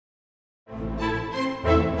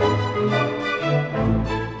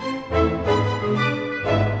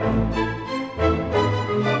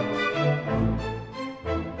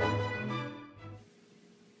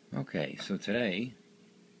So today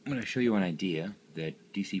I'm going to show you an idea that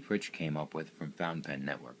DC Pritch came up with from Fountain Pen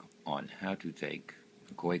Network on how to take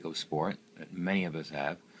a Kaweco Sport that many of us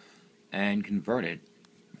have and convert it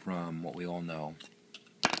from what we all know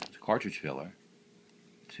as a cartridge filler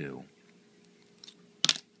to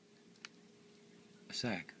a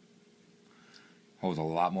sack. Holds a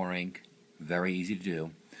lot more ink, very easy to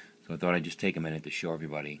do, so I thought I'd just take a minute to show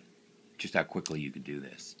everybody just how quickly you could do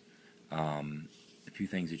this. A few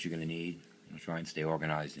things that you're going to need. I'll try and stay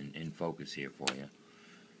organized and in focus here for you.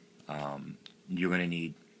 You're going to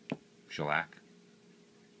need shellac.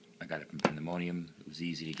 I got it from Pandemonium. It was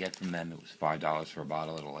easy to get from them. It was $5 for a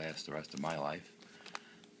bottle. It'll last the rest of my life.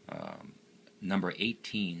 Number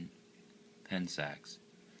 18 pen sacks.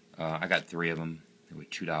 I got 3 of them. They were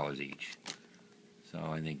 $2 each. So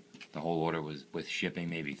I think the whole order was, with shipping,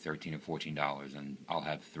 maybe $13 or $14, and I'll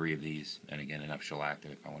have 3 of these, and again, enough shellac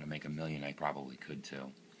that if I want to make a million, I probably could too.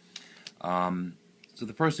 So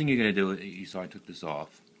the first thing you're going to do, you saw I took this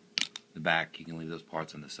off the back. You can leave those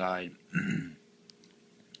parts on the side.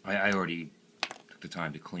 I already took the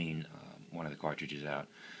time to clean one of the cartridges out,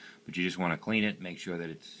 but you just want to clean it, make sure that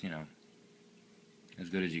it's, as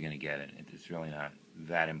good as you're going to get it. It's really not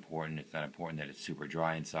that important. It's not important that it's super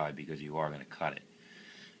dry inside because you are going to cut it.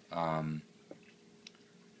 The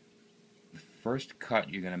first cut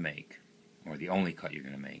you're going to make, or the only cut you're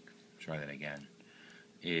going to make, try that again,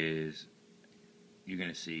 is you're going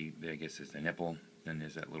to see, I guess there's the nipple, then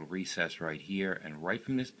there's that little recess right here, and right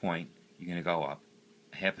from this point, you're going to go up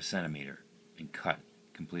 1/2 centimeter and cut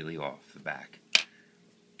completely off the back.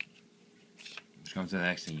 Which comes to the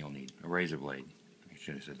next thing you'll need, a razor blade. I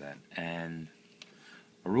should have said that. And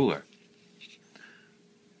a ruler.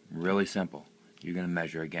 Really simple. You're going to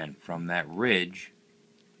measure again from that ridge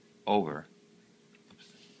over,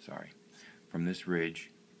 from this ridge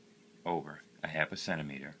over 1/2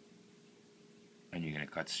 centimeter, and you're going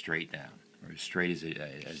to cut straight down, or as straight as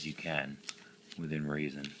you can within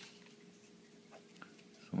reason.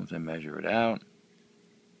 So once I measure it out,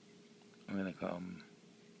 I'm going to come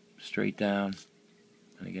straight down,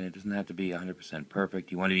 and again, it doesn't have to be 100%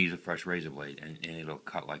 perfect. You want to use a fresh razor blade, and it'll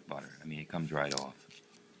cut like butter. I mean, it comes right off.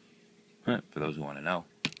 For those who want to know,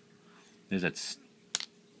 there's that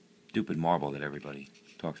stupid marble that everybody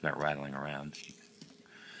talks about rattling around.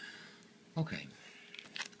 Okay,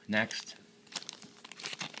 next,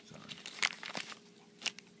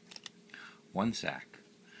 one sack.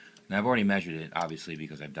 Now I've already measured it, obviously,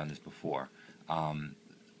 because I've done this before.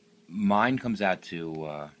 Mine comes out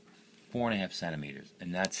to 4.5 centimeters,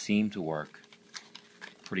 and that seemed to work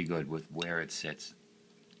pretty good with where it sits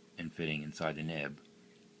and fitting inside the nib.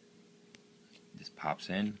 This pops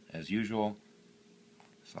in as usual,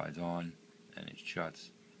 slides on, and it shuts.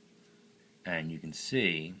 And you can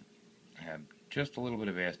see I have just a little bit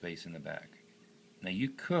of air space in the back. Now you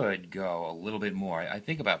could go a little bit more. I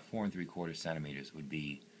think about 4 3/4 centimeters would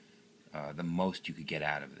be the most you could get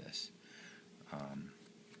out of this.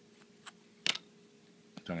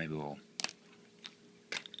 So maybe we'll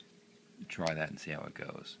try that and see how it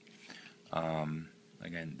goes.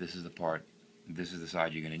 Again, this is the part, this is the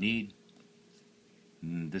side you're going to need.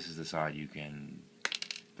 This is the side you can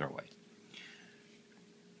throw away.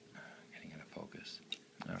 Getting out of focus.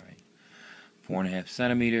 Alright. 4.5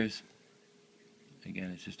 centimeters. Again,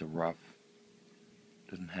 it's just a rough.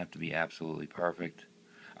 Doesn't have to be absolutely perfect.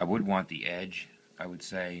 I would want the edge, I would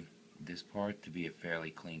say, this part to be a fairly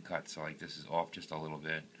clean cut. So like this is off just a little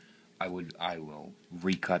bit. I will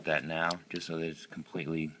recut that now just so that it's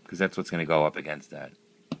completely, because that's what's going to go up against that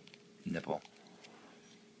nipple.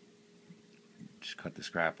 Just cut the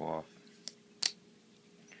scrap off,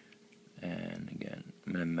 and again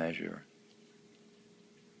I'm going to measure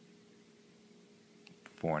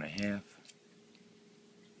 4.5.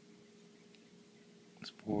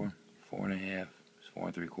 It's 4.5. It's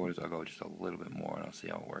 4 3/4. I'll go just a little bit more, and I'll see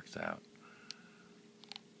how it works out.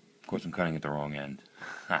 Of course, I'm cutting at the wrong end.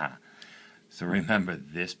 So remember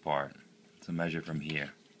this part. It's a measure from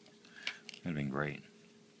here. It would have been great.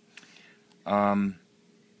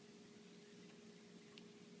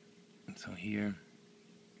 So here,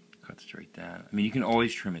 cut straight down. I mean, you can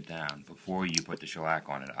always trim it down before you put the shellac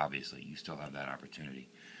on it, obviously. You still have that opportunity.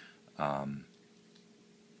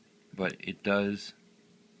 But it does,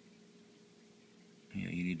 you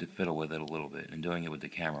need to fiddle with it a little bit. And doing it with the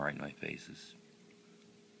camera right in my face is,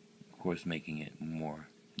 of course, making it more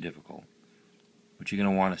difficult. But you're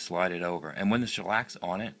going to want to slide it over. And when the shellac's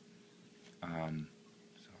on it,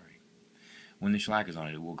 when the shellac is on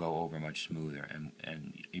it, it will go over much smoother,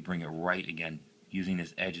 and you bring it right, again, using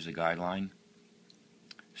this edge as a guideline,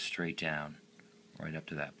 straight down, right up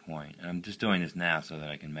to that point. And I'm just doing this now so that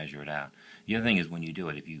I can measure it out. The other thing is when you do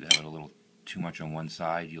it, if you have it a little too much on one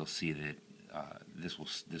side, you'll see that this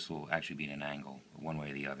will actually be at an angle one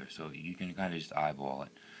way or the other. So you can kind of just eyeball it.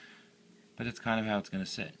 But it's kind of how it's going to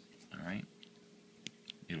sit. All right.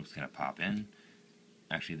 It's going to pop in.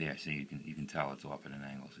 Actually, there, see, you can tell it's off at an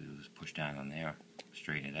angle. So you just push down on there,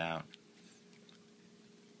 straighten it out.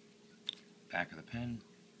 Back of the pen.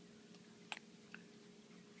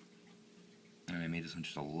 And I made this one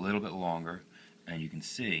just a little bit longer, and you can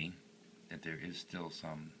see that there is still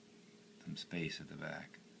some space at the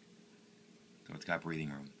back. So it's got breathing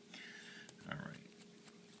room. Alright.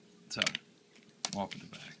 So, off at the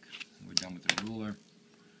back. We're done with the ruler.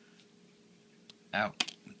 Out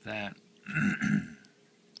with that. I'm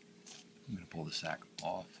going to pull the sack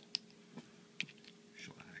off.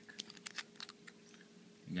 Shellac.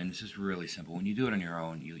 Again, this is really simple. When you do it on your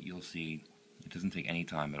own, you'll see it doesn't take any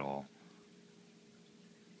time at all.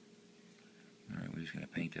 Alright, we're just going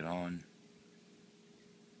to paint it on.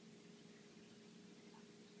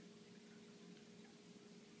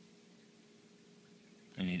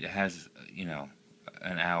 And it has, you know,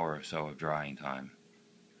 an hour or so of drying time.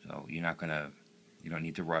 So you don't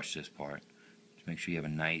need to rush this part. Just make sure you have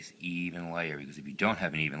a nice even layer, because if you don't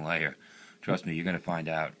have an even layer, trust me, you're going to find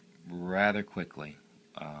out rather quickly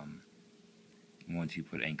once you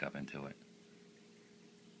put ink up into it.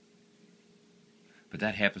 But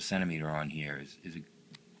that ½ centimeter on here it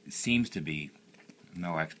seems to be,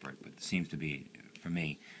 no expert, but it seems to be, for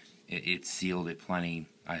me, it sealed it plenty.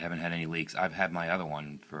 I haven't had any leaks. I've had my other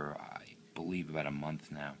one for, I believe, about a month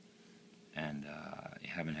now, and I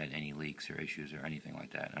haven't had any leaks or issues or anything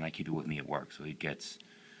like that. And I keep it with me at work, so it gets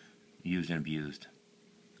used and abused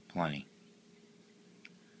plenty.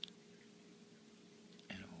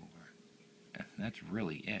 And over. And that's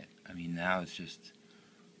really it. I mean, now it's just,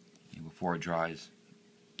 before it dries,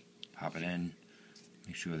 pop it in,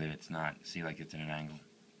 make sure that it's not, see, like it's at an angle.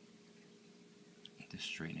 Just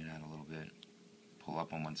straighten it out a little bit, pull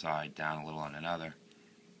up on one side, down a little on another,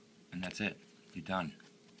 and that's it. You're done.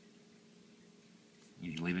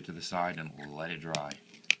 You can leave it to the side and let it dry.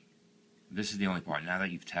 This is the only part. Now that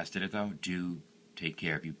you've tested it though, do take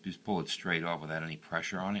care. If you just pull it straight off without any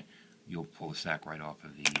pressure on it, you'll pull the sack right off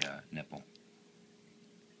of the nipple.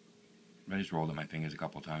 I just rolled up my fingers a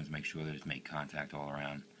couple times to make sure that it's made contact all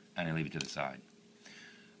around, and I leave it to the side.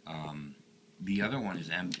 The other one is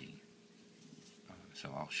empty, so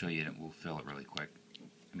I'll show you and we'll fill it really quick.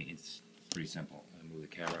 I mean, it's pretty simple. I move the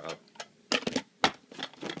camera up,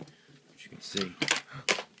 as you can see,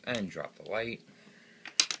 and drop the light,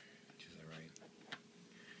 which is alright.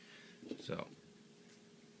 So,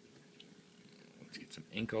 let's get some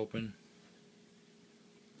ink open.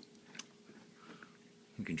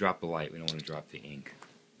 We can drop the light, we don't want to drop the ink.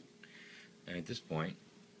 And at this point,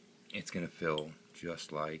 it's going to fill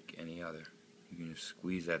just like any other. You can just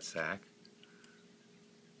squeeze that sack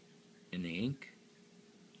in the ink,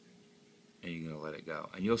 and you're going to let it go.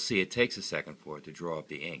 And you'll see it takes a second for it to draw up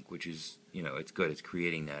the ink, which is, it's good. It's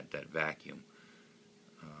creating that vacuum.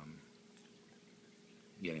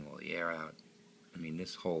 Getting all the air out. I mean,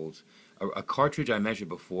 this holds, a cartridge I measured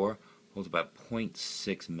before holds about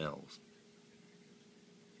 0.6 mils.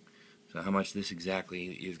 So how much this exactly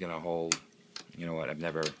is going to hold, you know what, I've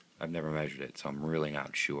never measured it, so I'm really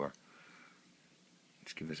not sure.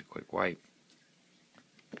 Let's give this a quick wipe.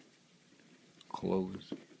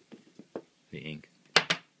 Close the ink.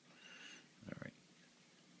 Alright.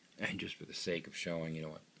 And just for the sake of showing, you know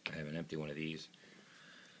what, I have an empty one of these.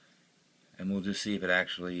 And we'll just see if it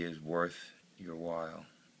actually is worth your while.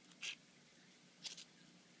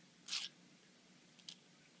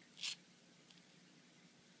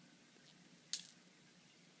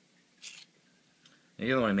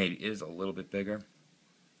 The other one I made is a little bit bigger,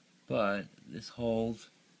 but this holds,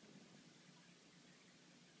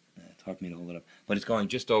 it's hard for me to hold it up, but it's going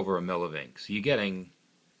just over 1 mil of ink. So you're getting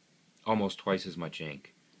almost twice as much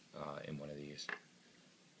ink in one of these,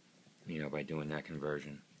 by doing that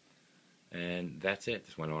conversion. And that's it.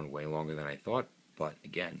 This went on way longer than I thought, but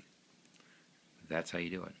again, that's how you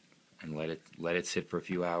do it. And let it sit for a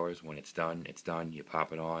few hours. When it's done, it's done. You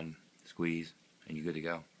pop it on, squeeze, and you're good to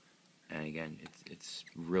go. And again, it's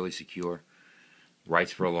really secure,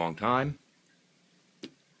 writes for a long time,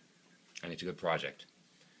 and it's a good project.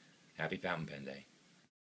 Happy Fountain Pen Day.